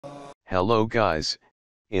Hello guys,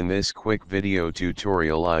 in this quick video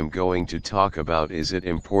tutorial I'm going to talk about is it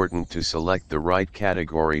important to select the right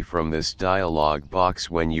category from this dialog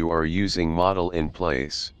box when you are using model in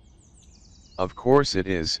place. Of course it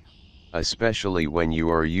is, especially when you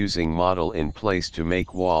are using model in place to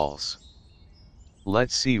make walls.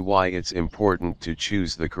 Let's see why it's important to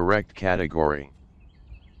choose the correct category.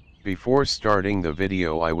 Before starting the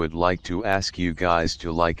video, I would like to ask you guys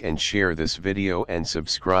to like and share this video and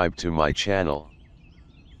subscribe to my channel.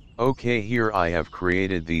 Okay, here I have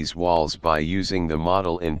created these walls by using the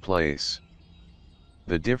model in place.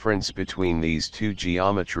 The difference between these two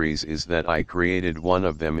geometries is that I created one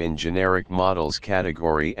of them in generic models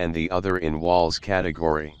category and the other in walls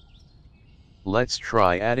category. Let's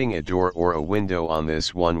try adding a door or a window on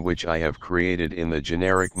this one, which I have created in the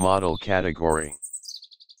generic model category.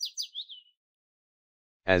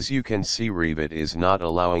 As you can see, Revit is not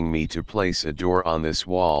allowing me to place a door on this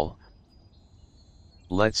wall.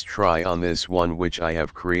 Let's try on this one, which I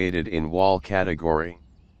have created in wall category.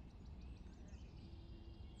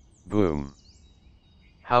 Boom!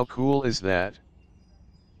 How cool is that?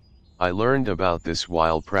 I learned about this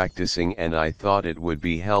while practicing and I thought it would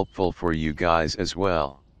be helpful for you guys as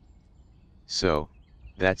well. So,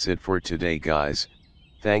 that's it for today guys.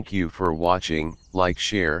 Thank you for watching, like,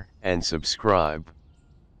 share, and subscribe.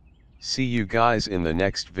 See you guys in the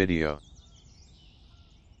next video.